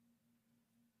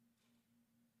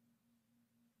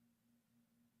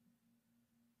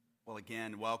Well,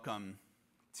 again, welcome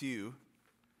to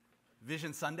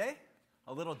Vision Sunday.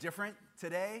 A little different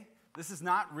today. This is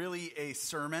not really a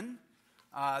sermon.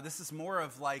 This is more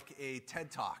of like a TED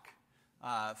Talk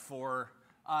for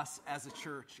us as a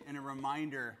church and a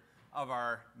reminder of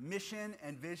our mission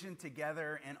and vision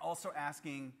together, and also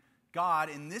asking God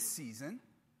in this season,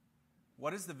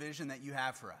 what is the vision that you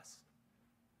have for us?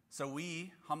 So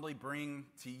we humbly bring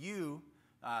to you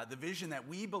the vision that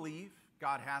we believe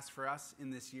God has for us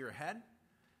in this year ahead.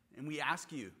 And we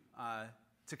ask you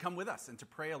to come with us and to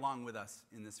pray along with us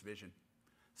in this vision.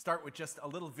 Start with just a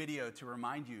little video to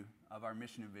remind you of our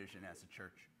mission and vision as a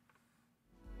church.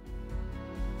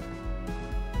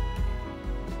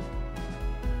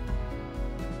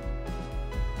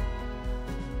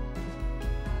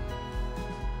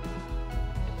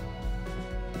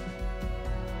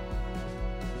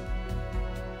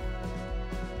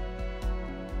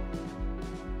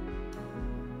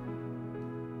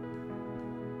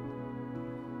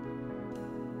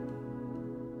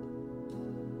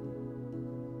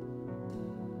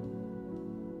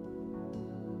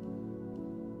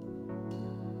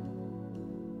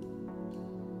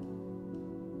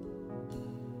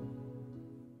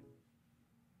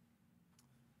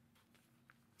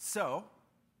 So,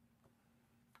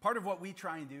 part of what we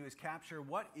try and do is capture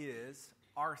what is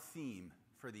our theme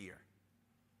for the year.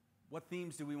 What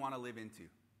themes do we want to live into?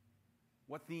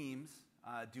 What themes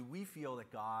do we feel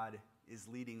that God is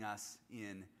leading us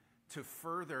in to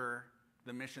further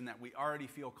the mission that we already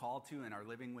feel called to and are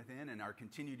living within and are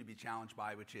continue to be challenged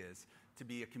by, which is to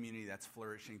be a community that's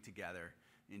flourishing together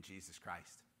in Jesus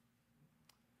Christ.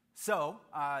 So,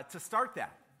 to start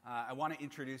that, I want to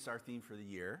introduce our theme for the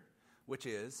year, which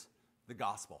is the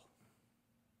gospel.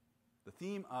 The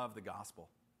theme of the gospel.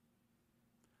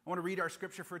 I want to read our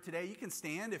scripture for today. You can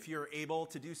stand if you're able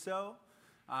to do so.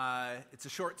 It's a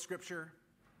short scripture.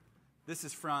 This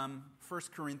is from 1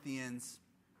 Corinthians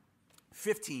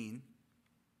 15,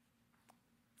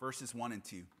 verses 1 and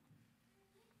 2.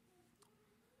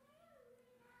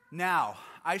 Now,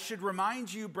 I should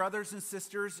remind you, brothers and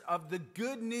sisters, of the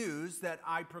good news that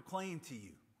I proclaim to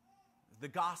you, the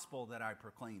gospel that I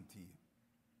proclaim to you,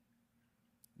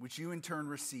 which you in turn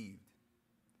received,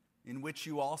 in which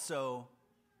you also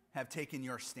have taken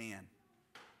your stand.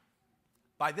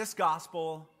 By this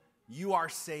gospel you are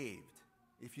saved,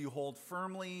 if you hold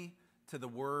firmly to the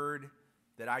word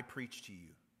that I preach to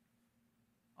you.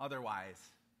 Otherwise,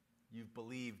 you've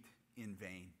believed in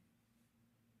vain.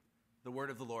 The word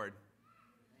of the Lord.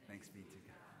 Thanks be to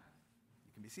God.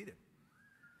 You can be seated.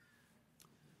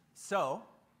 So,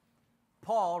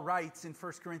 Paul writes in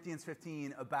 1 Corinthians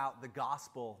 15 about the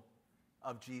gospel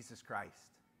of Jesus Christ.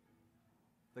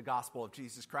 The gospel of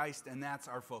Jesus Christ, and that's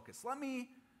our focus. Let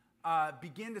me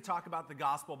begin to talk about the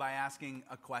gospel by asking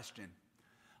a question.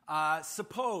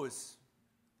 Suppose,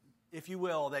 if you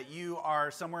will, that you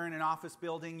are somewhere in an office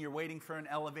building, you're waiting for an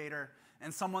elevator,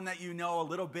 and someone that you know a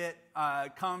little bit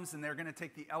comes, and they're going to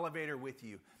take the elevator with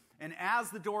you. And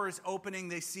as the door is opening,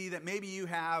 they see that maybe you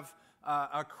have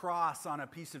a cross on a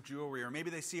piece of jewelry, or maybe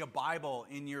they see a Bible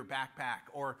in your backpack,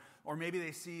 or maybe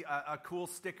they see a cool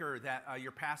sticker that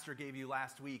your pastor gave you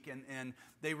last week, and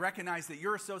they recognize that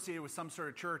you're associated with some sort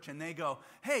of church, and they go,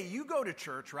 hey, you go to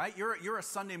church, right? You're a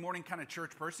Sunday morning kind of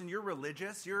church person. You're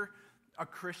religious. You're a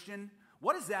Christian.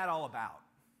 What is that all about?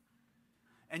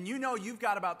 And you know you've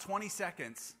got about 20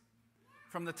 seconds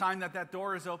from the time that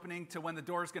door is opening to when the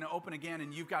door is going to open again,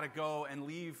 and you've got to go and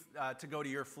leave to go to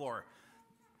your floor.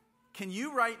 Can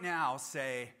you right now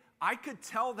say, I could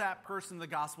tell that person the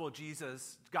gospel of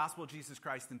Jesus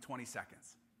Christ in 20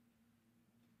 seconds?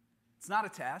 It's not a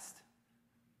test.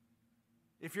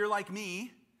 If you're like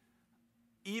me,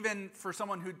 even for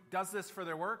someone who does this for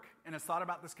their work and has thought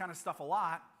about this kind of stuff a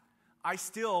lot,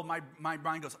 my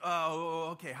mind goes,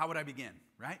 oh, okay, how would I begin,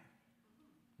 right?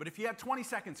 But if you had 20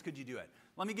 seconds, could you do it?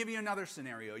 Let me give you another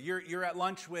scenario. You're at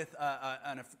lunch with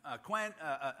an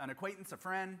acquaintance, a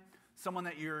friend, someone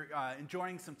that you're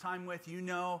enjoying some time with. You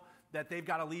know that they've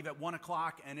got to leave at 1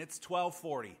 o'clock, and it's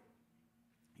 12:40.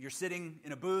 You're sitting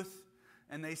in a booth,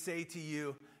 and they say to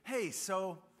you, hey,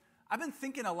 so I've been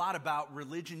thinking a lot about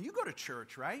religion. You go to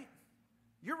church, right?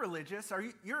 You're religious.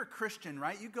 You're a Christian,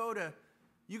 right? You go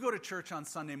to church on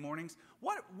Sunday mornings.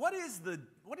 What is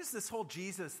this whole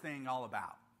Jesus thing all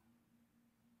about?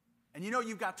 And you know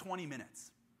you've got 20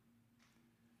 minutes.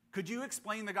 Could you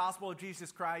explain the gospel of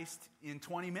Jesus Christ in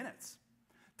 20 minutes?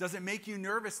 Does it make you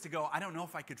nervous to go, I don't know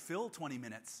if I could fill 20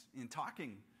 minutes in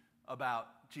talking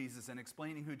about Jesus and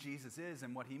explaining who Jesus is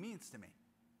and what he means to me?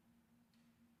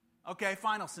 Okay,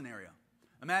 final scenario.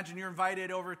 Imagine you're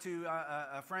invited over to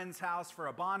a friend's house for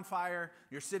a bonfire.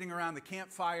 You're sitting around the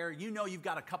campfire. You know you've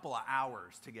got a couple of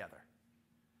hours together.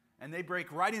 And they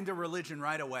break right into religion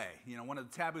right away. You know, one of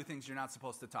the taboo things you're not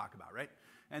supposed to talk about, right?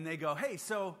 And they go, hey,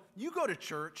 so you go to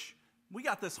church. We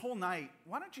got this whole night.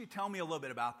 Why don't you tell me a little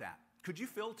bit about that? Could you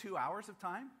fill 2 hours of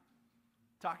time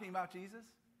talking about Jesus?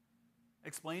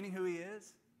 Explaining who he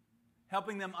is?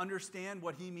 Helping them understand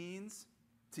what he means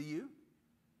to you?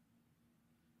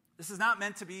 This is not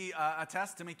meant to be a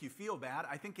test to make you feel bad.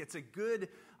 I think it's a good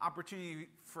opportunity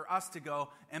for us to go,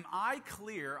 am I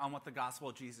clear on what the gospel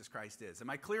of Jesus Christ is? Am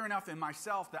I clear enough in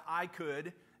myself that I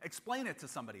could explain it to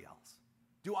somebody else?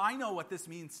 Do I know what this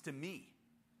means to me?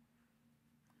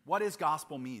 What does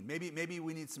gospel mean? Maybe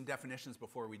we need some definitions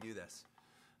before we do this.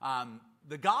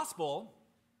 The gospel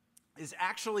is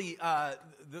actually,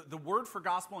 the word for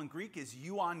gospel in Greek is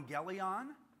euangelion,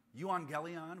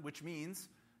 which means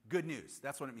good news.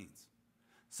 That's what it means.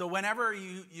 So whenever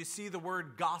you see the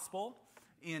word gospel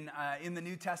in the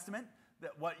New Testament,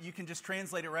 that what you can just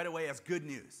translate it right away as good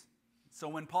news. So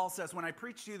when Paul says, when I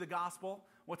preach to you the gospel,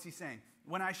 what's he saying?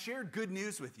 When I shared good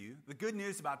news with you, the good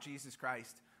news about Jesus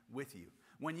Christ with you.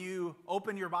 When you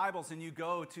open your Bibles and you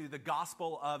go to the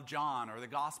Gospel of John or the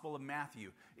Gospel of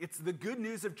Matthew, it's the good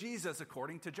news of Jesus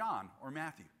according to John or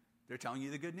Matthew. They're telling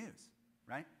you the good news,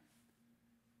 right?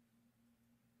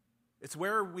 It's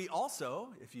where we also,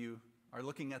 if you are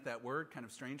looking at that word kind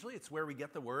of strangely, it's where we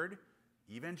get the word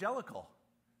evangelical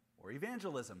or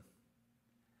evangelism,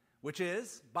 which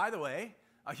is, by the way,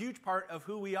 a huge part of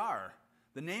who we are.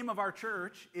 The name of our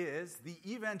church is the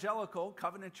Evangelical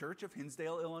Covenant Church of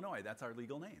Hinsdale, Illinois. That's our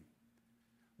legal name.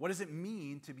 What does it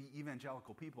mean to be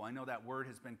evangelical people? I know that word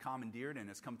has been commandeered and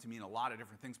has come to mean a lot of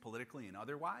different things politically and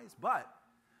otherwise, but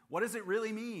what does it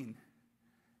really mean?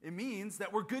 It means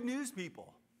that we're good news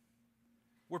people.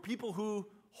 We're people who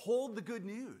hold the good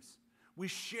news. We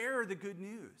share the good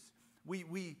news.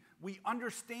 We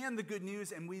understand the good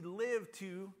news and we live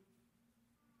to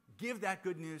give that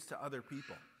good news to other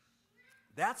people.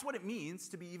 That's what it means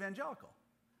to be evangelical.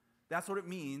 That's what it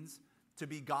means to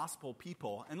be gospel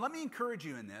people. And let me encourage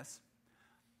you in this.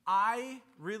 I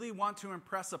really want to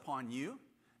impress upon you,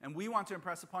 and we want to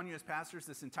impress upon you as pastors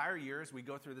this entire year as we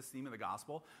go through this theme of the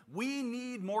gospel. We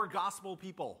need more gospel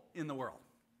people in the world.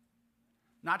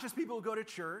 Not just people who go to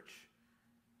church,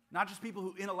 not just people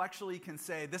who intellectually can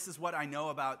say, this is what I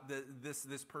know about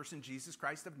this person, Jesus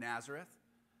Christ of Nazareth.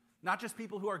 Not just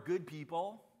people who are good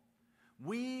people.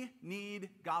 We need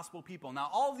gospel people. Now,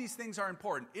 all of these things are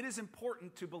important. It is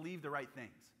important to believe the right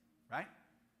things, right?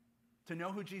 To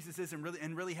know who Jesus is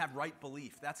and really have right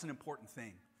belief. That's an important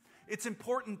thing. It's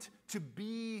important to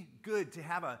be good, to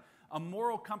have a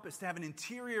moral compass, to have an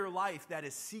interior life that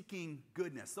is seeking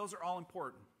goodness. Those are all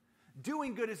important.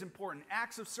 Doing good is important.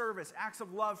 Acts of service, acts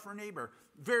of love for neighbor,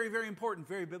 very, very important,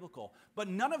 very biblical. But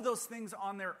none of those things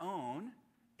on their own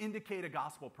indicate a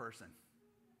gospel person.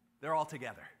 They're all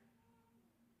together.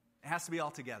 It has to be all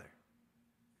together.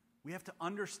 We have to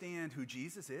understand who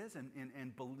Jesus is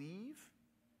and believe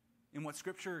in what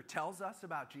Scripture tells us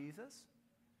about Jesus.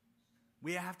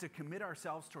 We have to commit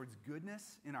ourselves towards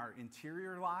goodness in our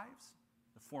interior lives,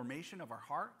 the formation of our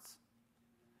hearts.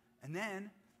 And then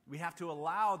we have to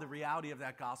allow the reality of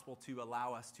that gospel to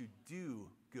allow us to do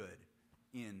good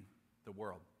in the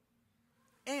world.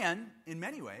 And in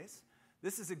many ways,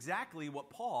 this is exactly what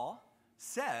Paul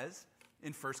says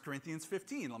in 1 Corinthians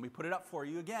 15. Let me put it up for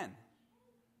you again.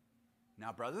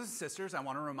 Now, brothers and sisters, I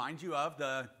want to remind you of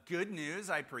the good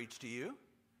news I preached to you,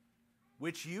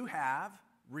 which you have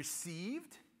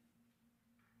received,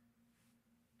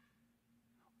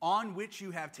 on which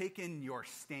you have taken your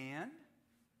stand,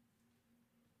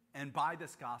 and by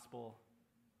this gospel,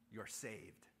 you're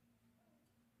saved.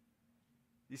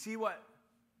 You see what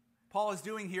Paul is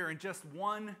doing here in just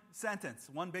one sentence,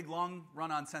 one big long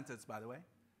run-on sentence, by the way,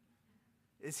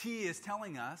 is he is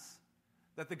telling us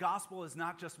that the gospel is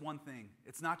not just one thing.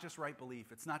 It's not just right belief.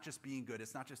 It's not just being good.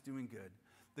 It's not just doing good.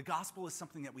 The gospel is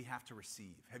something that we have to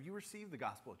receive. Have you received the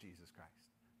gospel of Jesus Christ?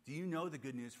 Do you know the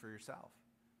good news for yourself?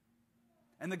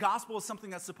 And the gospel is something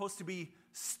that's supposed to be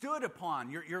stood upon.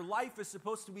 Your life is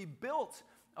supposed to be built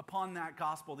upon that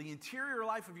gospel. The interior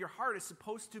life of your heart is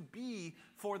supposed to be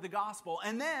for the gospel.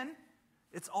 And then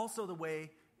it's also the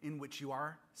way in which you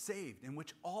are saved, in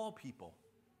which all people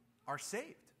are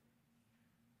saved.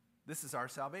 This is our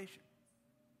salvation.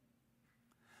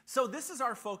 So this is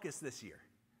our focus this year.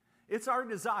 It's our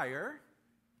desire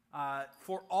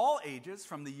for all ages,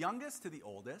 from the youngest to the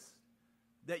oldest,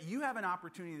 that you have an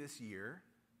opportunity this year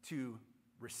to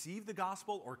receive the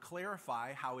gospel or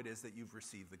clarify how it is that you've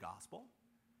received the gospel,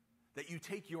 that you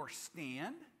take your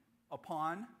stand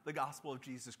upon the gospel of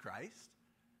Jesus Christ,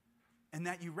 and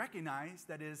that you recognize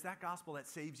that it is that gospel that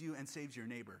saves you and saves your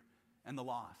neighbor and the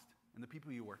lost and the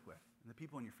people you work with and the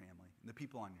people in your family and the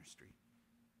people on your street.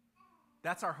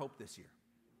 That's our hope this year.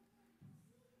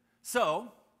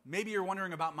 So, maybe you're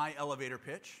wondering about my elevator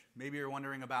pitch. Maybe you're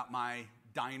wondering about my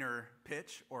diner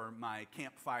pitch or my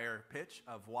campfire pitch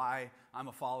of why I'm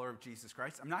a follower of Jesus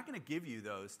Christ. I'm not going to give you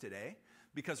those today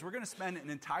because we're going to spend an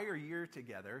entire year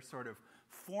together sort of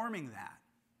forming that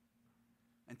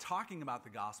and talking about the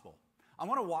gospel. I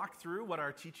want to walk through what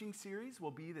our teaching series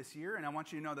will be this year, and I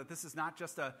want you to know that this is not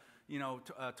just a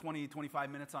 20, 25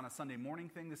 minutes on a Sunday morning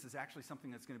thing. This is actually something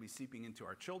that's going to be seeping into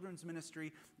our children's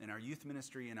ministry and our youth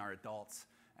ministry and our adults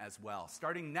as well.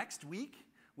 Starting next week,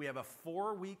 we have a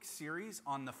 4-week series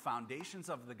on the foundations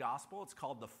of the gospel. It's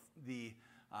called the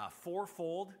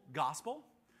Fourfold Gospel,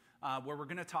 where we're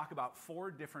going to talk about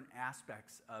 4 different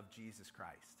aspects of Jesus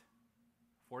Christ.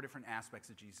 4 different aspects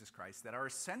of Jesus Christ that are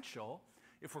essential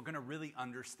if we're going to really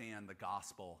understand the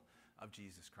gospel of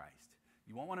Jesus Christ.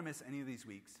 You won't want to miss any of these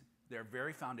weeks. They're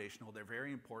very foundational. They're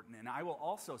very important. And I will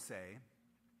also say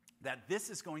that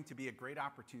this is going to be a great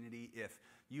opportunity if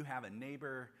you have a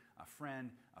neighbor, a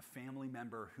friend, a family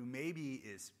member who maybe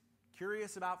is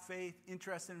curious about faith,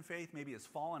 interested in faith, maybe has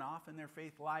fallen off in their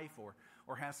faith life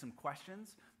or has some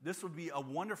questions. This would be a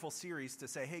wonderful series to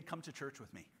say, hey, come to church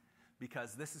with me,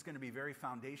 because this is going to be very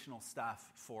foundational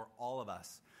stuff for all of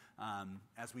us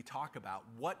as we talk about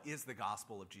what is the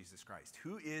gospel of Jesus Christ.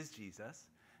 Who is Jesus,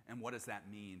 and what does that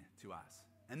mean to us?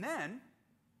 And then,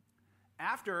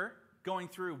 after going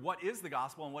through what is the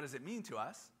gospel and what does it mean to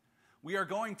us, we are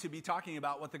going to be talking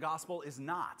about what the gospel is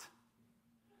not.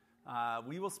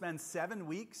 We will spend 7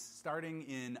 weeks, starting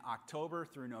in October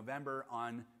through November,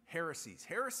 on heresies.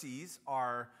 Heresies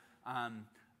are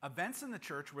events in the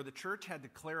church where the church had to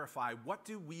clarify, what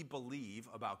do we believe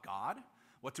about God?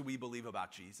 What do we believe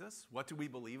about Jesus? What do we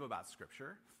believe about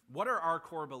Scripture? What are our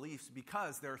core beliefs?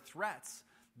 Because there are threats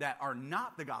that are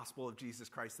not the gospel of Jesus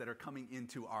Christ that are coming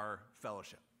into our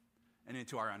fellowship and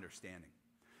into our understanding.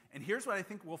 And here's what I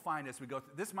think we'll find as we go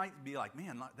through. This might be like,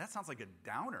 man, that sounds like a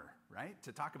downer, right?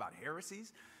 To talk about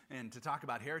heresies and to talk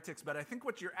about heretics. But I think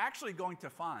what you're actually going to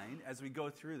find as we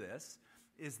go through this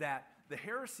is that the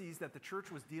heresies that the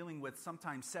church was dealing with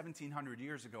sometimes 1,700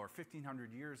 years ago or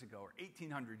 1,500 years ago or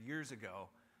 1,800 years ago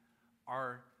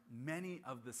are many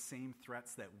of the same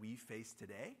threats that we face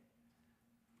today.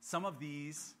 Some of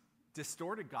these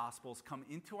distorted gospels come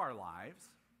into our lives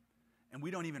and we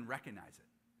don't even recognize it.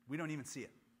 We don't even see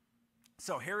it.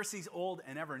 So heresies old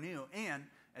and ever new. And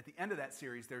at the end of that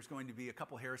series, there's going to be a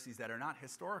couple heresies that are not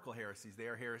historical heresies. They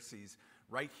are heresies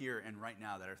right here and right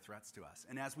now that are threats to us.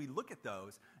 And as we look at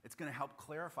those, it's going to help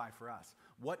clarify for us,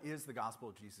 what is the gospel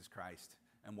of Jesus Christ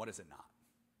and what is it not?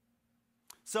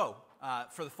 So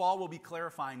for the fall, we'll be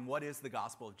clarifying what is the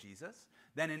gospel of Jesus.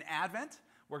 Then in Advent,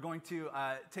 we're going to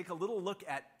take a little look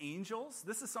at angels.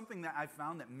 This is something that I've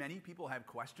found that many people have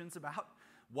questions about.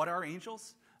 What are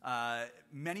angels?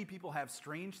 Many people have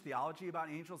strange theology about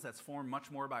angels that's formed much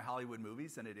more by Hollywood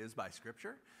movies than it is by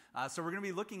Scripture. So we're going to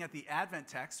be looking at the Advent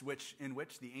text in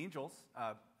which the angels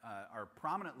are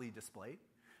prominently displayed.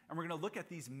 And we're going to look at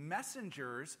these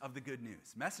messengers of the good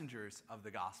news, messengers of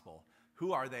the gospel.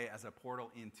 Who are they as a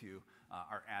portal into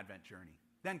our Advent journey?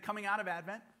 Then coming out of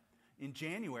Advent in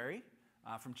January,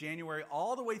 from January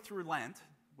all the way through Lent,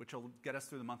 which will get us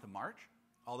through the month of March,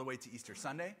 all the way to Easter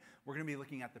Sunday, we're going to be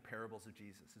looking at the parables of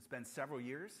Jesus. It's been several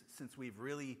years since we've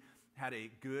really had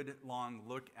a good long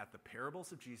look at the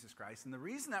parables of Jesus Christ. And the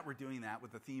reason that we're doing that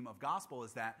with the theme of gospel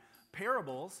is that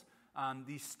parables,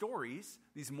 these stories,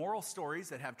 these moral stories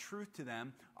that have truth to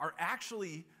them, are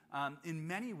actually, in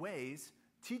many ways,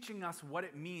 teaching us what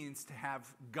it means to have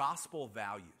gospel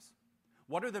values.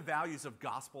 What are the values of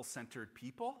gospel-centered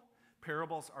people?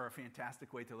 Parables are a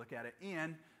fantastic way to look at it.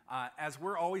 And as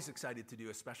we're always excited to do,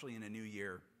 especially in a new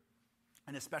year,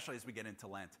 and especially as we get into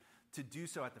Lent, to do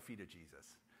so at the feet of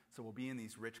Jesus. So we'll be in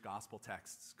these rich gospel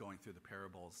texts going through the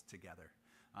parables together.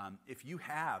 If you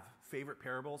have favorite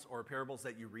parables or parables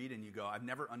that you read and you go, I've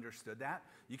never understood that,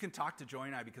 you can talk to Joy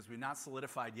and I, because we've not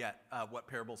solidified yet what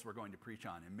parables we're going to preach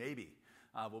on. And maybe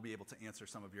we'll be able to answer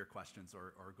some of your questions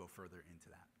or go further into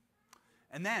that.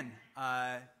 And then,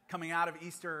 coming out of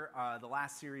Easter, the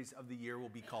last series of the year will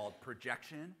be called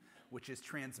Projection, which is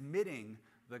transmitting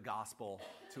the gospel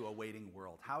to a waiting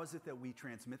world. How is it that we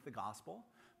transmit the gospel?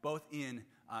 Both in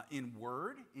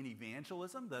word, in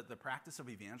evangelism, the practice of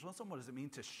evangelism. What does it mean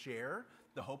to share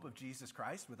the hope of Jesus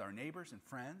Christ with our neighbors and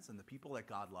friends and the people that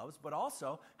God loves? But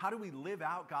also, how do we live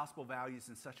out gospel values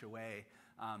in such a way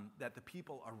that the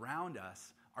people around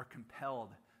us are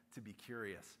compelled to be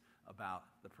curious about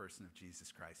the person of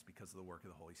Jesus Christ because of the work of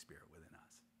the Holy Spirit within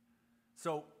us.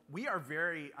 So we are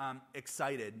very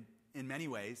excited in many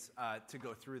ways to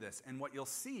go through this. And what you'll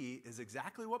see is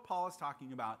exactly what Paul is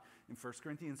talking about in 1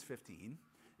 Corinthians 15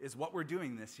 is what we're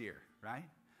doing this year, right?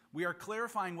 We are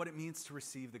clarifying what it means to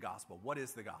receive the gospel. What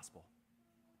is the gospel?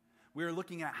 We are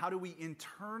looking at how do we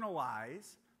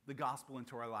internalize the gospel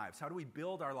into our lives? How do we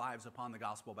build our lives upon the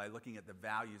gospel by looking at the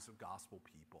values of gospel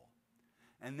people?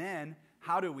 And then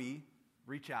how do we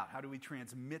reach out? How do we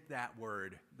transmit that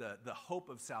word, the hope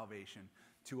of salvation,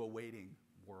 to a waiting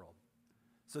world?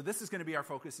 So this is going to be our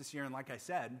focus this year. And like I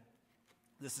said,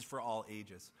 this is for all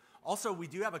ages. Also, we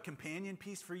do have a companion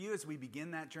piece for you as we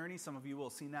begin that journey. Some of you will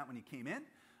have seen that when you came in.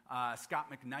 Scott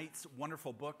McKnight's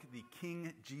wonderful book, The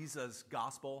King Jesus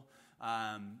Gospel.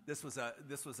 This was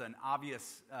an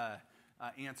obvious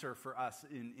answer for us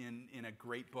in a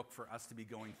great book for us to be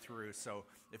going through. So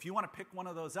if you want to pick one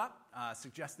of those up,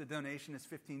 suggested donation is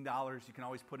 $15. You can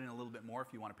always put in a little bit more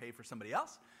if you want to pay for somebody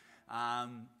else. I'll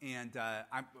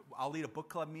lead a book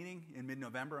club meeting in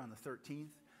mid-November on the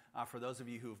 13th for those of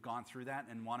you who have gone through that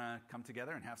and want to come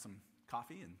together and have some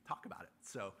coffee and talk about it.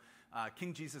 So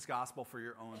King Jesus Gospel for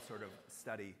your own sort of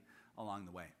study along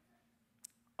the way.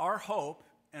 Our hope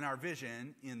and our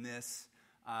vision in this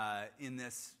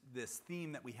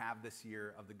theme that we have this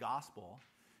year of the gospel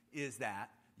is that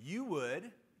you would,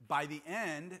 by the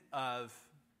end of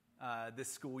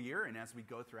this school year and as we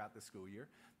go throughout the school year,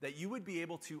 that you would be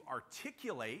able to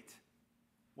articulate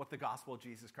what the gospel of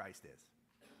Jesus Christ is.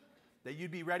 That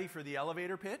you'd be ready for the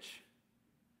elevator pitch,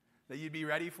 that you'd be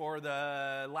ready for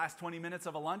the last 20 minutes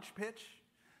of a lunch pitch,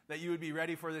 that you would be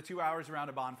ready for the 2 hours around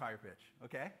a bonfire pitch,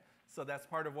 okay? So that's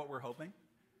part of what we're hoping.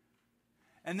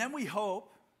 And then we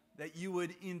hope that you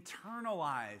would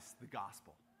internalize the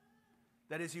gospel.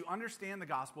 That as you understand the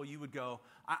gospel, you would go,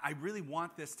 I really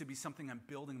want this to be something I'm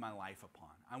building my life upon.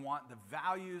 I want the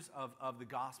values of the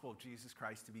gospel of Jesus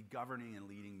Christ to be governing and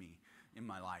leading me in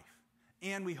my life.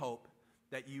 And we hope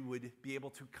that you would be able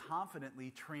to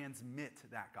confidently transmit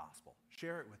that gospel.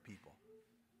 Share it with people.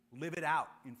 Live it out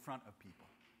in front of people.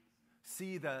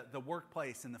 See the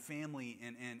workplace and the family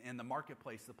and the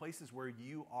marketplace, the places where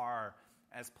you are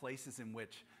as places in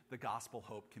which the gospel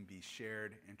hope can be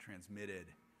shared and transmitted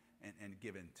and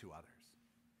given to others.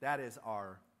 That is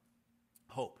our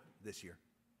hope this year.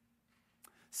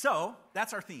 So,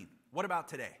 that's our theme. What about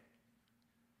today?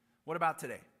 What about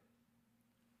today?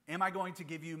 Am I going to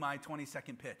give you my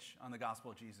 20-second pitch on the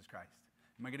gospel of Jesus Christ?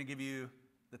 Am I going to give you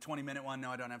the 20-minute one? No,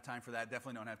 I don't have time for that.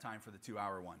 Definitely don't have time for the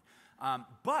 2-hour one.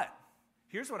 But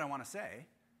here's what I want to say.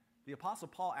 The Apostle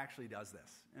Paul actually does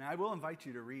this. And I will invite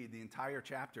you to read the entire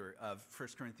chapter of 1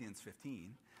 Corinthians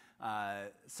 15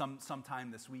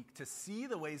 sometime this week to see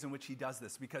the ways in which he does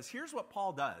this. Because here's what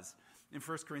Paul does in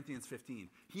 1 Corinthians 15.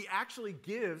 He actually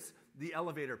gives the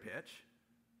elevator pitch.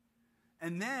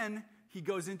 And then he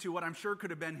goes into what I'm sure could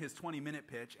have been his 20-minute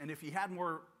pitch. And if he had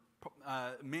more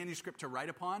manuscript to write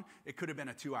upon, it could have been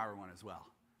a 2-hour one as well.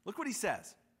 Look what he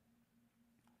says.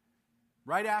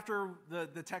 Right after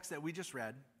the text that we just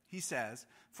read, he says,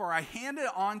 "For I handed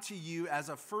on to you as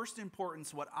of first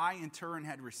importance what I in turn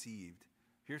had received."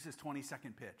 Here's his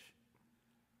 20-second pitch.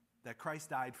 That Christ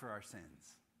died for our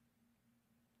sins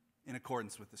in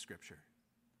accordance with the Scripture.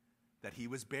 That he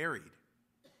was buried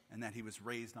and that he was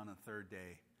raised on the third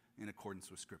day in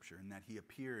accordance with Scripture. And that he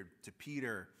appeared to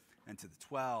Peter and to the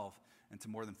 12 and to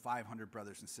more than 500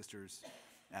 brothers and sisters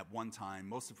at one time,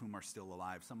 most of whom are still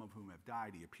alive, some of whom have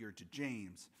died. He appeared to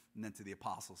James and then to the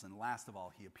apostles. And last of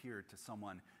all, he appeared to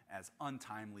someone as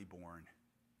untimely born,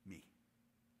 me.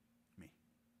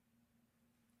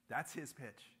 That's his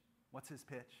pitch. What's his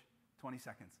pitch? 20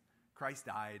 seconds. Christ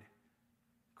died.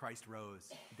 Christ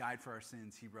rose. He died for our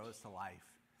sins. He rose to life.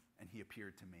 And he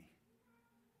appeared to me.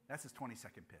 That's his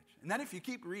 20-second pitch. And then if you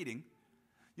keep reading,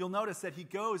 you'll notice that he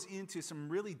goes into some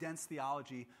really dense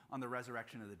theology on the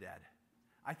resurrection of the dead.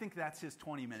 I think that's his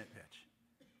 20-minute pitch.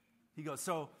 He goes,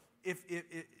 so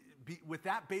with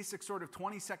that basic sort of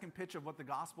 20-second pitch of what the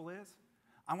gospel is,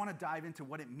 I want to dive into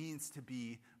what it means to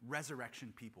be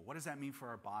resurrection people. What does that mean for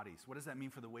our bodies? What does that mean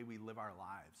for the way we live our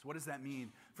lives? What does that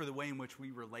mean for the way in which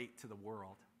we relate to the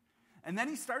world? And then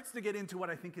he starts to get into what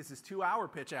I think is his 2-hour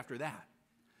pitch after that,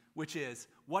 which is,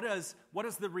 what does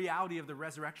the reality of the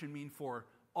resurrection mean for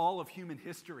all of human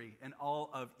history and all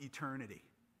of eternity?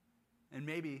 And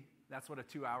maybe that's what a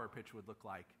 2-hour pitch would look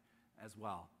like as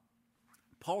well.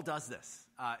 Paul does this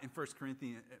in 1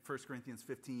 Corinthians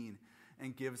 15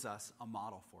 and gives us a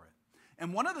model for it.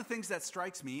 And one of the things that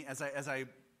strikes me as I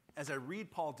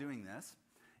read Paul doing this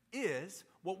is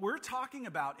what we're talking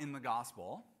about in the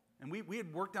gospel, And we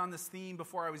had worked on this theme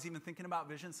before I was even thinking about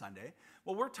Vision Sunday.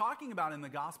 What we're talking about in the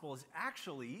gospel is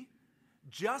actually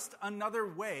just another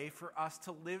way for us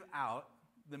to live out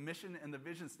the mission and the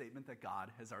vision statement that God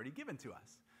has already given to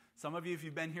us. Some of you, if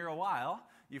you've been here a while,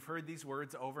 you've heard these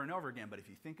words over and over again. But if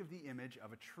you think of the image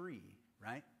of a tree,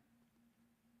 right?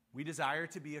 We desire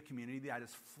to be a community that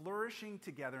is flourishing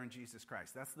together in Jesus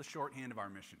Christ. That's the shorthand of our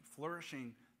mission,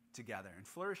 flourishing together. And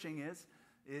flourishing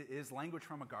is language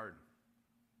from a garden.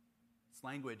 It's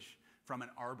language from an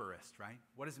arborist, right?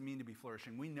 What does it mean to be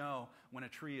flourishing? We know when a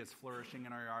tree is flourishing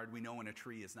in our yard. We know when a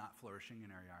tree is not flourishing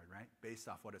in our yard, right? Based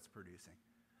off what it's producing.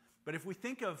 But if we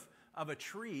think of a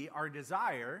tree, our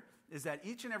desire is that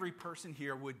each and every person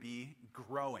here would be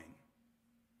growing.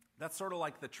 That's sort of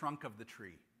like the trunk of the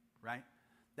tree, right?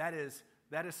 That is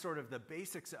sort of the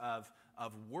basics of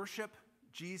worship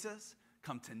Jesus,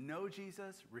 come to know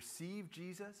Jesus, receive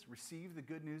the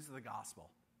good news of the gospel.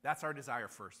 That's our desire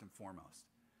first and foremost.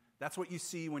 That's what you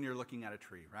see when you're looking at a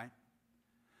tree, right?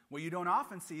 What you don't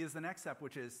often see is the next step,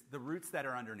 which is the roots that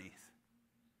are underneath.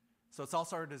 So it's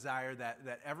also our desire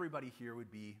that everybody here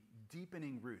would be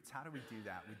deepening roots. How do we do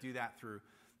that? We do that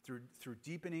through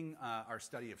deepening our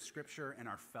study of Scripture and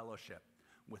our fellowship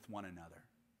with one another.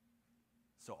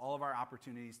 So all of our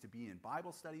opportunities to be in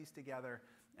Bible studies together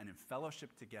and in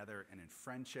fellowship together and in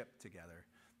friendship together,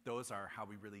 those are how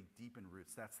we really deepen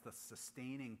roots. That's the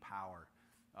sustaining power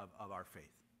of our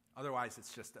faith. Otherwise,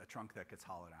 it's just a trunk that gets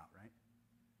hollowed out, right?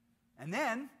 And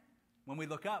then, when we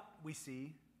look up, we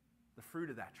see the fruit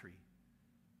of that tree.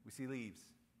 We see leaves.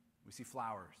 We see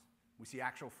flowers. We see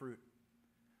actual fruit.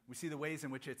 We see the ways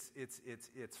in which it's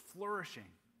flourishing.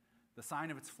 The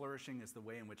sign of its flourishing is the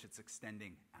way in which it's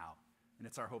extending out. And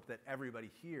it's our hope that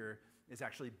everybody here is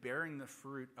actually bearing the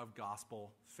fruit of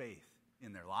gospel faith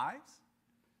in their lives,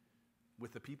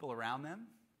 with the people around them,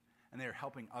 and they're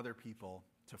helping other people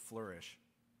to flourish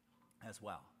as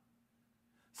well.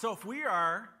 So if we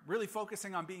are really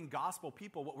focusing on being gospel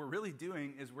people, what we're really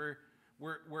doing is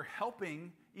we're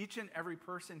helping each and every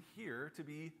person here to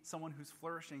be someone who's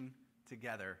flourishing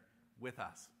together with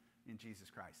us in Jesus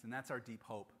Christ. And that's our deep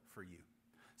hope for you.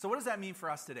 So what does that mean for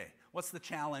us today? What's the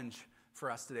challenge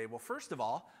for us today? Well, first of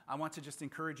all, I want to just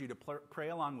encourage you to pray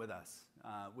along with us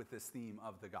with this theme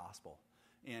of the gospel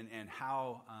and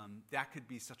how that could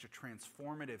be such a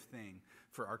transformative thing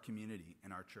for our community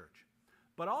and our church.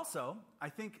 But also, I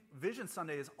think Vision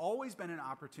Sunday has always been an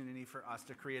opportunity for us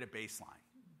to create a baseline.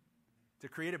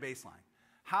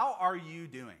 How are you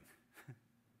doing?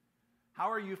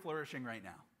 How are you flourishing right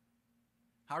now?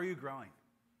 How are you growing?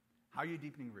 How are you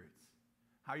deepening roots?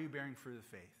 How are you bearing fruit of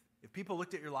faith? If people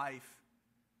looked at your life,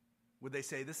 would they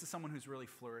say, this is someone who's really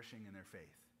flourishing in their faith?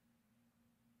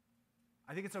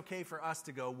 I think it's okay for us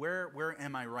to go, where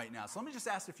am I right now? So let me just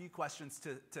ask a few questions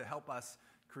to help us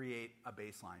create a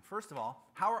baseline. First of all,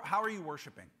 how are you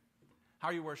worshiping? How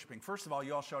are you worshiping? First of all,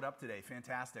 you all showed up today.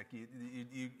 Fantastic.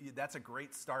 That's a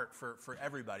great start for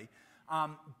everybody.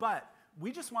 But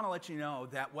we just want to let you know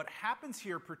that what happens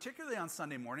here, particularly on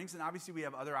Sunday mornings, and obviously we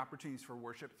have other opportunities for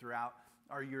worship throughout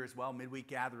our year as well, midweek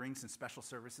gatherings and special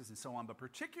services and so on, but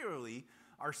particularly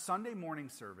our Sunday morning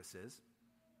services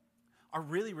are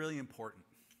really, really important.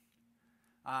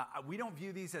 We don't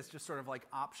view these as just sort of like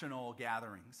optional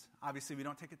gatherings. Obviously, we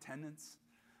don't take attendance.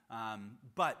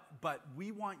 But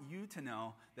we want you to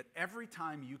know that every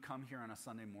time you come here on a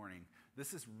Sunday morning,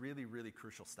 this is really, really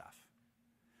crucial stuff.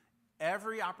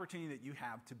 Every opportunity that you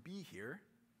have to be here,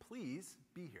 please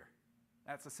be here.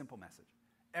 That's a simple message.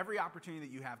 Every opportunity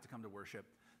that you have to come to worship,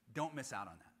 don't miss out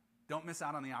on that. Don't miss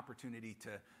out on the opportunity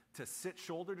to sit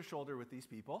shoulder to shoulder with these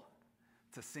people,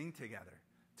 to sing together,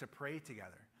 to pray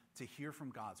together, to hear from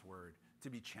God's word, to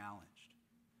be challenged.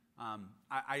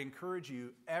 I encourage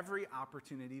you, every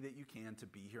opportunity that you can to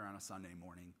be here on a Sunday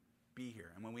morning, be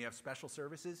here. And when we have special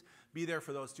services, be there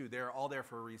for those too. They're all there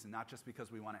for a reason, not just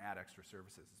because we want to add extra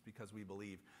services. It's because we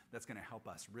believe that's going to help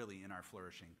us really in our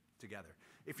flourishing together.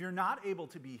 If you're not able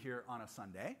to be here on a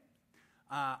Sunday,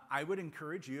 I would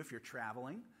encourage you, if you're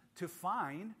traveling, to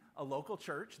find a local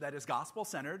church that is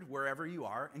gospel-centered wherever you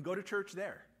are and go to church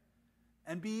there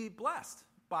and be blessed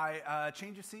by a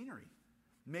change of scenery.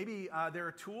 Maybe there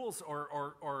are tools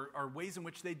or ways in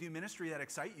which they do ministry that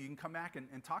excite you. You can come back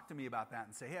and talk to me about that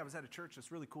and say, hey, I was at a church,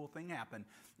 this really cool thing happened.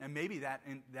 And maybe that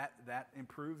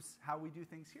improves how we do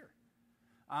things here.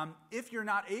 If you're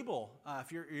not able,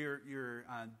 if you're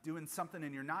doing something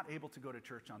and you're not able to go to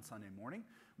church on Sunday morning,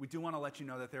 we do want to let you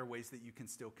know that there are ways that you can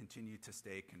still continue to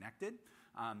stay connected.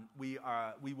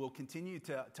 We will continue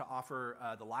to offer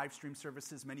the live stream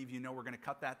services. Many of you know we're going to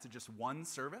cut that to just one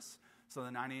service. So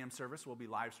the 9 a.m. service will be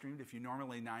live streamed. If you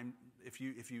normally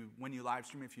when you live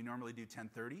stream, if you normally do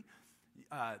 10:30,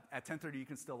 at 10:30 you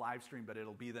can still live stream, but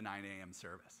it'll be the 9 a.m.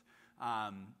 service.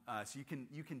 So you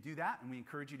can do that, and we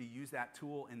encourage you to use that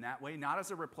tool in that way, not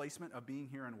as a replacement of being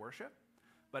here in worship,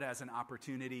 but as an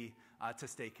opportunity to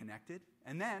stay connected.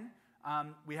 And then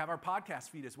we have our podcast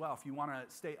feed as well. If you want to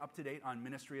stay up to date on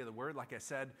Ministry of the Word, like I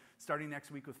said, starting next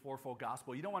week with Fourfold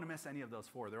Gospel, you don't want to miss any of those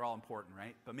four. They're all important,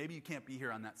 right? But maybe you can't be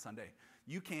here on that Sunday.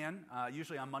 You can,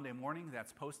 usually on Monday morning,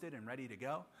 that's posted and ready to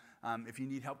go. If you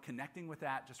need help connecting with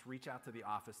that, just reach out to the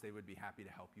office. They would be happy to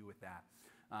help you with that.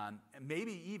 And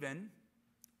maybe even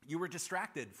you were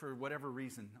distracted for whatever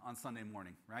reason on Sunday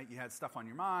morning, right? You had stuff on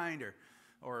your mind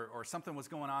or something was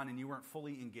going on and you weren't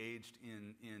fully engaged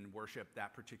in worship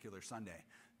that particular Sunday.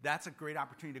 That's a great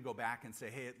opportunity to go back and say,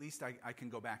 hey, at least I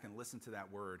can go back and listen to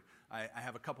that word. I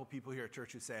have a couple people here at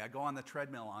church who say, I go on the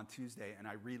treadmill on Tuesday and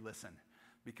I re-listen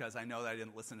because I know that I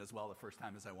didn't listen as well the first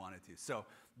time as I wanted to. So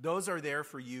those are there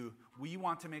for you. We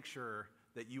want to make sure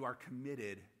that you are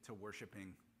committed to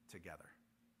worshiping together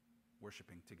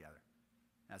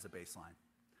as a baseline.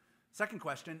 Second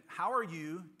question, how are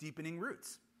you deepening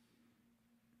roots?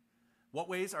 What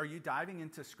ways are you diving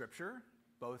into Scripture,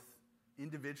 both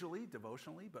individually,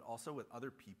 devotionally, but also with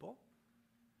other people?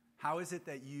 How is it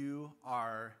that you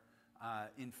are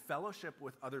in fellowship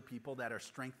with other people that are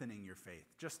strengthening your faith?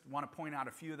 Just want to point out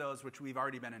a few of those, which we've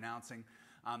already been announcing.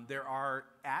 There are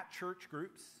at-church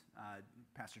groups.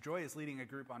 Pastor Joy is leading a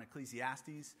group on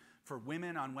Ecclesiastes for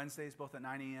women on Wednesdays, both at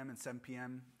 9 a.m. and 7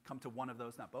 p.m. Come to one of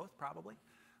those, not both, probably.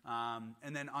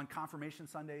 And then on Confirmation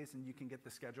Sundays, and you can get the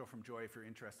schedule from Joy if you're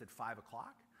interested, 5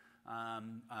 o'clock.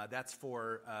 That's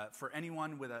for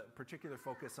anyone with a particular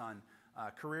focus on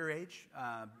career age,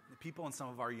 people and some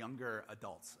of our younger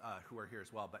adults who are here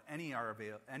as well. But any are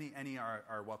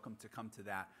welcome to come to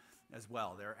that as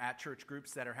well. There are at-church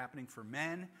groups that are happening for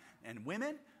men and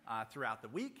women throughout the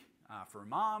week, for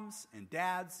moms and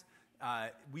dads.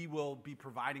 We will be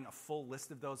providing a full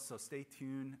list of those, so stay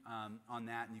tuned on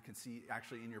that. And you can see,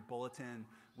 actually, in your bulletin,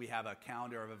 we have a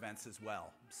calendar of events as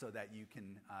well, so that you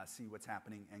can see what's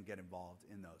happening and get involved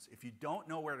in those. If you don't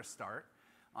know where to start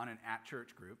on an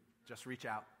at-church group, just reach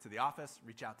out to the office,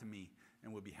 reach out to me,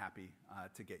 and we'll be happy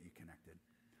to get you connected.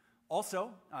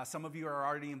 Also, some of you are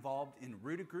already involved in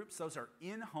rooted groups. Those are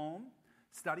in-home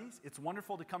studies. It's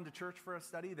wonderful to come to church for a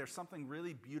study. There's something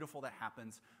really beautiful that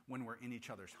happens when we're in each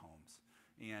other's homes.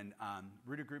 And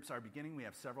rooted groups are beginning. We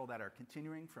have several that are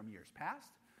continuing from years past.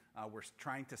 We're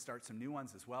trying to start some new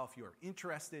ones as well. If you are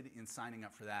interested in signing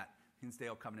up for that,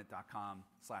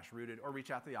 hinsdalecovenant.com/rooted, or reach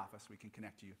out to the office. We can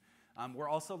connect you. We're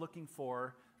also looking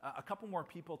for a couple more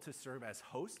people to serve as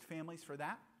host families for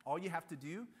that. All you have to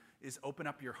do is open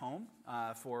up your home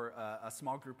for a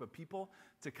small group of people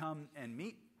to come and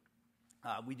meet.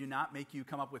 We do not make you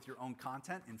come up with your own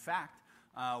content. In fact,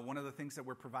 one of the things that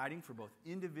we're providing for both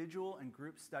individual and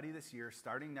group study this year,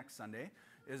 starting next Sunday,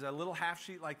 is a little half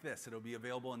sheet like this. It'll be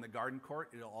available in the garden court.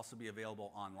 It'll also be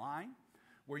available online,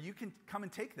 where you can come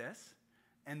and take this,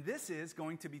 and this is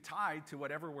going to be tied to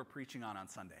whatever we're preaching on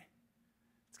Sunday.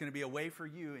 It's going to be a way for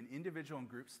you in individual and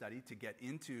group study to get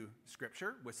into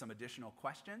Scripture with some additional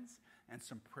questions and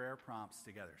some prayer prompts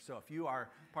together. So if you are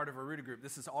part of a rooted group,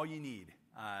 this is all you need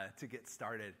to get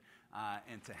started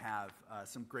and to have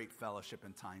some great fellowship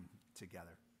and time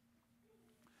together.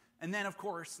 And then, of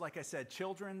course, like I said,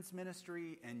 children's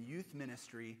ministry and youth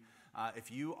ministry.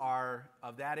 If you are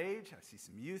of that age, I see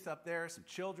some youth up there, some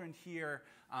children here.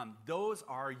 Those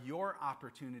are your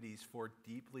opportunities for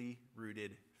deeply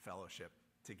rooted fellowship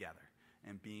together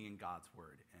and being in God's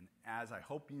Word. And as I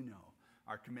hope you know,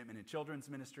 our commitment in children's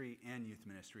ministry and youth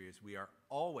ministry is we are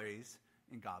always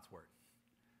in God's Word.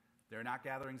 There are not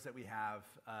gatherings that we have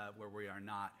where we are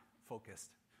not focused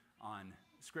on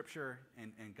Scripture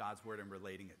and God's Word and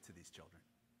relating it to these children.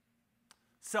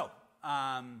 So,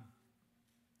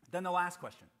 then the last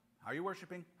question. How are you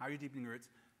worshiping? How are you deepening roots?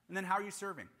 And then how are you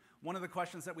serving? One of the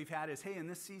questions that we've had is, hey, in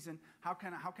this season, how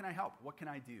can I help? What can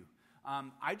I do?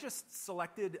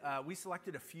 We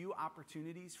selected a few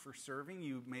opportunities for serving.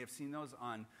 You may have seen those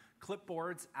on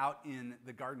clipboards out in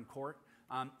the garden court.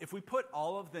 If we put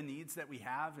all of the needs that we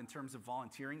have in terms of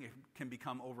volunteering, it can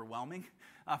become overwhelming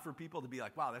for people to be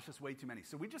like, wow, that's just way too many.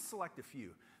 So we just select a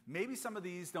few. Maybe some of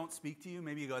these don't speak to you.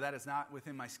 Maybe you go, that is not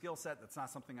within my skill set. That's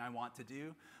not something I want to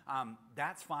do.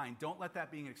 That's fine. Don't let that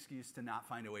be an excuse to not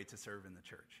find a way to serve in the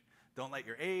church. Don't let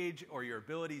your age or your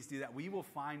abilities do that. We will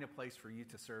find a place for you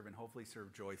to serve and hopefully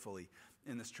serve joyfully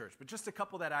in this church. But just a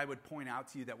couple that I would point out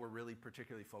to you that we're really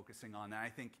particularly focusing on that I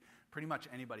think pretty much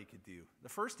anybody could do. The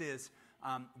first is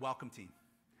welcome team.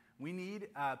 We need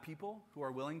people who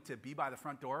are willing to be by the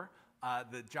front door.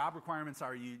 The job requirements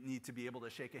are you need to be able to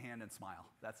shake a hand and smile.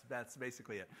 That's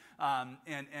basically it.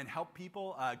 And help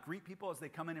people, greet people as they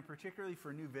come in, and particularly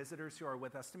for new visitors who are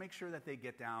with us, to make sure that they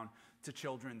get down to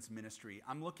children's ministry.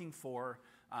 I'm looking for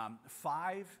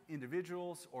 5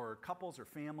 individuals or couples or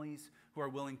families who are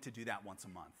willing to do that once a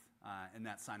month, and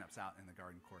that sign-up's out in the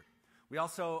garden court. We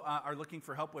also are looking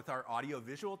for help with our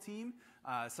audio-visual team.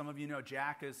 Some of you know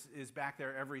Jack is back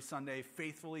there every Sunday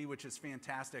faithfully, which is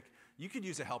fantastic. You could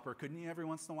use a helper, couldn't you, every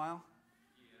once in a while?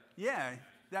 Yeah,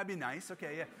 that'd be nice.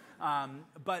 Okay, yeah.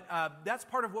 But that's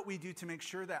part of what we do to make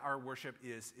sure that our worship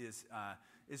is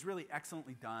really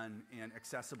excellently done and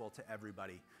accessible to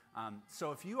everybody.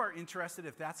 So if you are interested,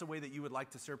 if that's a way that you would like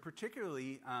to serve,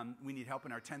 particularly we need help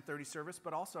in our 10:30 service,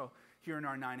 but also here in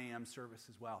our 9 a.m. service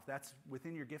as well. If that's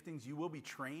within your giftings, you will be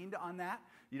trained on that.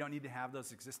 You don't need to have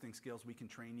those existing skills. We can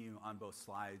train you on both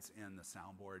slides and the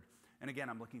soundboard. And again,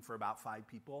 I'm looking for about 5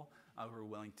 people who are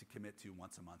willing to commit to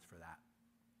once a month for that.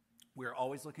 We're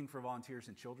always looking for volunteers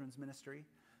in children's ministry.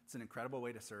 It's an incredible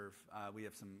way to serve. We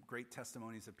have some great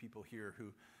testimonies of people here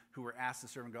who were asked to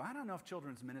serve and go, I don't know if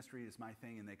children's ministry is my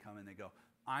thing, and they come and they go,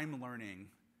 I'm learning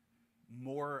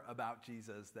more about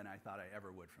Jesus than I thought I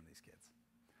ever would from these kids.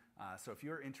 So if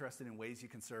you're interested in ways you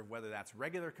can serve, whether that's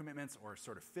regular commitments or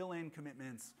sort of fill-in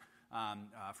commitments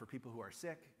for people who are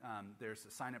sick, there's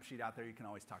a sign-up sheet out there. You can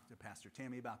always talk to Pastor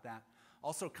Tammy about that.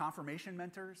 Also, confirmation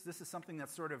mentors. This is something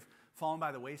that's sort of fallen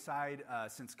by the wayside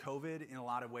since COVID in a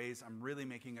lot of ways. I'm really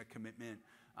making a commitment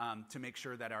to make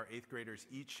sure that our 8th graders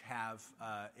each have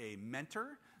a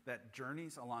mentor that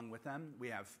journeys along with them. We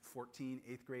have 14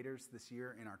 8th graders this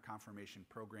year in our confirmation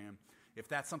program. If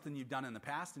that's something you've done in the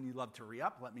past and you'd love to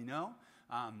re-up, let me know.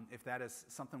 If that is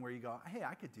something where you go, hey,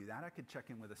 I could do that. I could check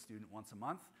in with a student once a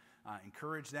month,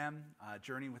 encourage them,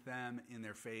 journey with them in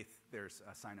their faith. There's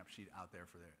a sign-up sheet out there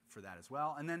for that as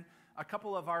well. And then a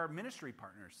couple of our ministry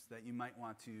partners that you might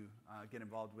want to get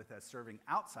involved with as serving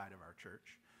outside of our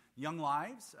church. Young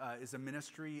Lives is a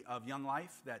ministry of Young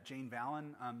Life that Jane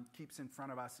Vallon keeps in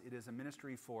front of us. It is a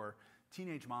ministry for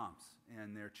teenage moms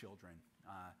and their children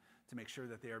to make sure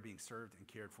that they are being served and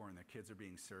cared for, and their kids are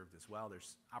being served as well.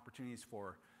 There's opportunities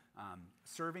for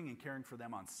serving and caring for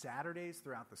them on Saturdays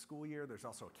throughout the school year. There's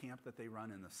also a camp that they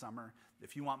run in the summer.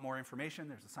 If you want more information,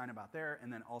 there's a sign-up out there.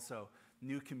 And then also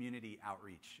New Community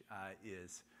Outreach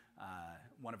is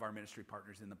one of our ministry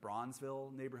partners in the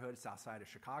Bronzeville neighborhood, south side of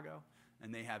Chicago.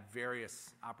 And they have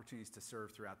various opportunities to serve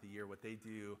throughout the year. What they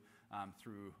do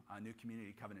through New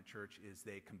Community Covenant Church is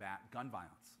they combat gun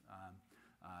violence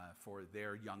for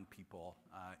their young people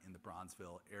in the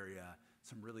Bronzeville area.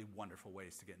 Some really wonderful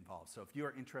ways to get involved. So if you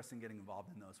are interested in getting involved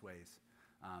in those ways,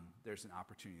 there's an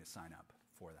opportunity to sign up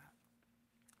for that.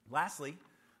 Lastly,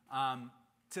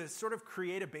 to sort of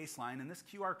create a baseline, and this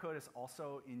QR code is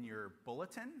also in your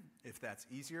bulletin, if that's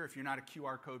easier. If you're not a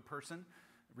QR code person,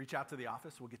 reach out to the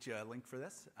office. We'll get you a link for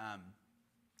this.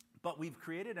 But we've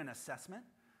created an assessment,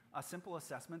 a simple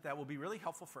assessment that will be really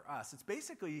helpful for us. It's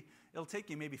basically, it'll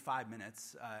take you maybe 5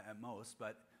 minutes at most,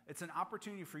 but it's an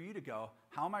opportunity for you to go,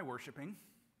 how am I worshiping?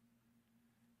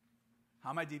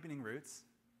 How am I deepening roots?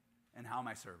 And how am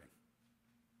I serving?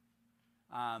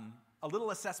 A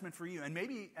little assessment for you. And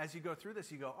maybe as you go through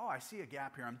this, you go, oh, I see a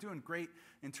gap here. I'm doing great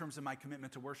in terms of my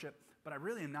commitment to worship, but I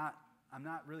really am not. I'm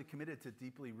not really committed to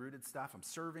deeply rooted stuff. I'm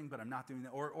serving, but I'm not doing that,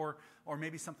 or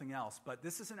maybe something else. But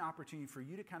this is an opportunity for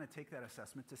you to kind of take that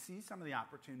assessment to see some of the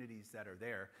opportunities that are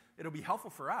there. It'll be helpful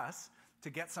for us to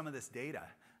get some of this data,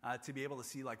 to be able to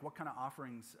see like what kind of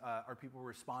offerings are people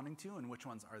responding to and which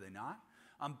ones are they not.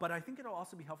 But I think it'll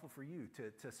also be helpful for you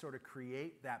to sort of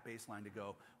create that baseline to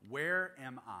go, where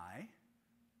am I?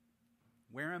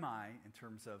 Where am I in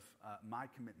terms of my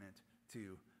commitment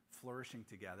to flourishing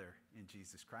together in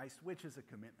Jesus Christ, which is a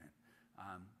commitment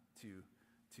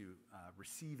to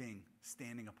receiving,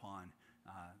 standing upon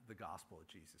the gospel of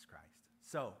Jesus Christ.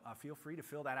 So feel free to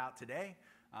fill that out today.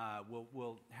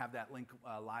 We'll have that link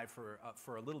live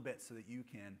for a little bit so that you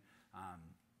can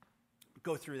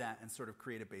go through that and sort of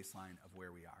create a baseline of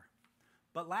where we are.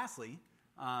 But lastly,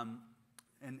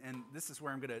 and this is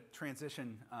where I'm going to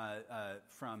transition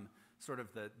from sort of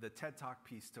the TED Talk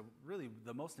piece to really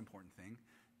the most important thing,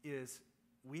 is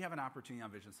we have an opportunity on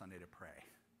Vision Sunday to pray.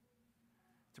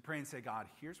 To pray and say, God,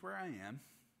 here's where I am.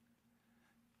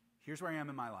 Here's where I am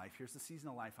in my life. Here's the season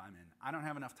of life I'm in. I don't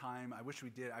have enough time. I wish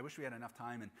we did. I wish we had enough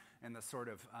time and the sort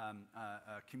of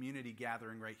community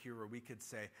gathering right here where we could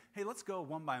say, hey, let's go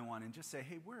one by one and just say,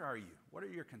 hey, where are you? What are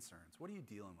your concerns? What are you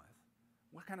dealing with?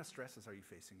 What kind of stresses are you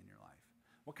facing in your life?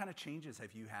 What kind of changes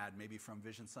have you had maybe from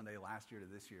Vision Sunday last year to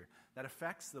this year that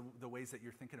affects the ways that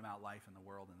you're thinking about life and the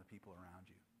world and the people around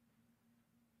you?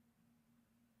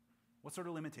 What sort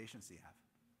of limitations do you have?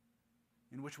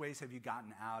 In which ways have you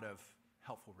gotten out of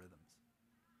helpful rhythms?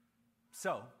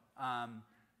 So,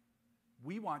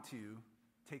 we want to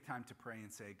take time to pray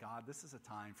and say, God, this is a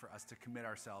time for us to commit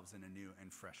ourselves in a new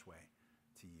and fresh way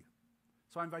to you.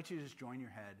 So I invite you to just join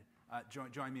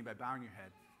me by bowing your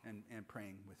head and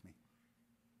praying with me.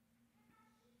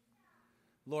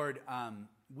 Lord,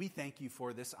 we thank you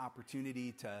for this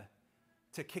opportunity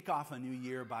to kick off a new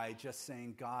year by just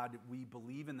saying, God, we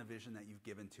believe in the vision that you've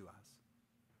given to us.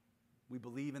 We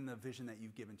believe in the vision that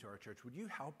you've given to our church. Would you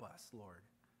help us, Lord,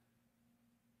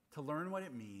 to learn what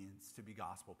it means to be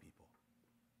gospel people?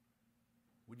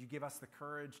 Would you give us the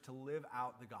courage to live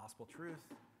out the gospel truth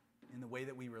in the way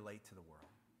that we relate to the world?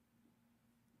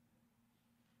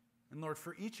 And Lord,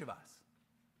 for each of us,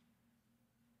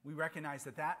 we recognize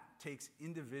that takes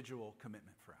individual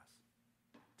commitment for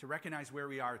us. To recognize where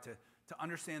we are, to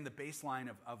understand the baseline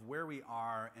of where we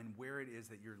are and where it is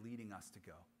that you're leading us to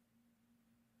go.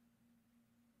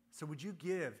 So would you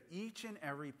give each and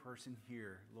every person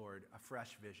here, Lord, a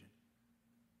fresh vision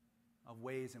of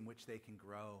ways in which they can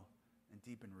grow and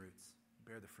deepen roots,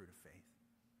 bear the fruit of faith.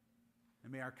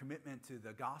 And may our commitment to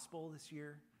the gospel this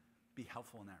year be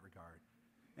helpful in that regard.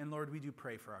 And Lord, we do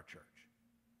pray for our church.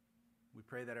 We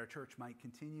pray that our church might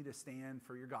continue to stand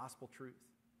for your gospel truth.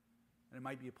 And it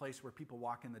might be a place where people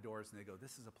walk in the doors and they go,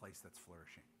 this is a place that's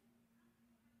flourishing.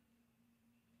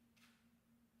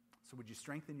 So would you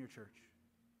strengthen your church?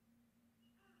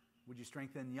 Would you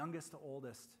strengthen youngest to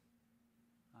oldest,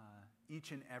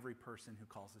 each and every person who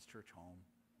calls this church home,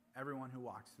 everyone who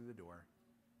walks through the door,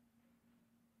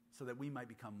 so that we might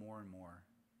become more and more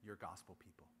your gospel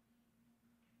people.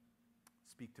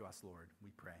 Speak to us, Lord, we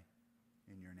pray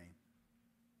in your name.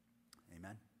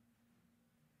 Amen.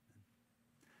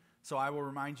 So I will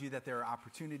remind you that there are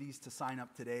opportunities to sign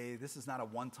up today. This is not a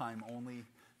one-time only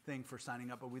thing for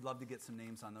signing up, but we'd love to get some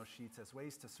names on those sheets as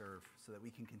ways to serve so that we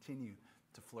can continue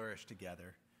to flourish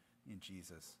together in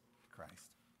Jesus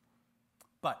Christ.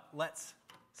 But let's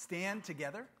stand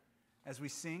together as we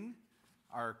sing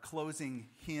our closing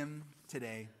hymn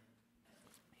today,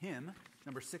 hymn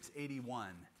number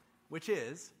 681, which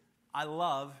is, I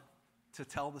love to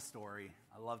tell the story.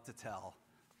 I love to tell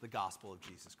the gospel of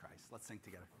Jesus Christ. Let's sing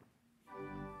together.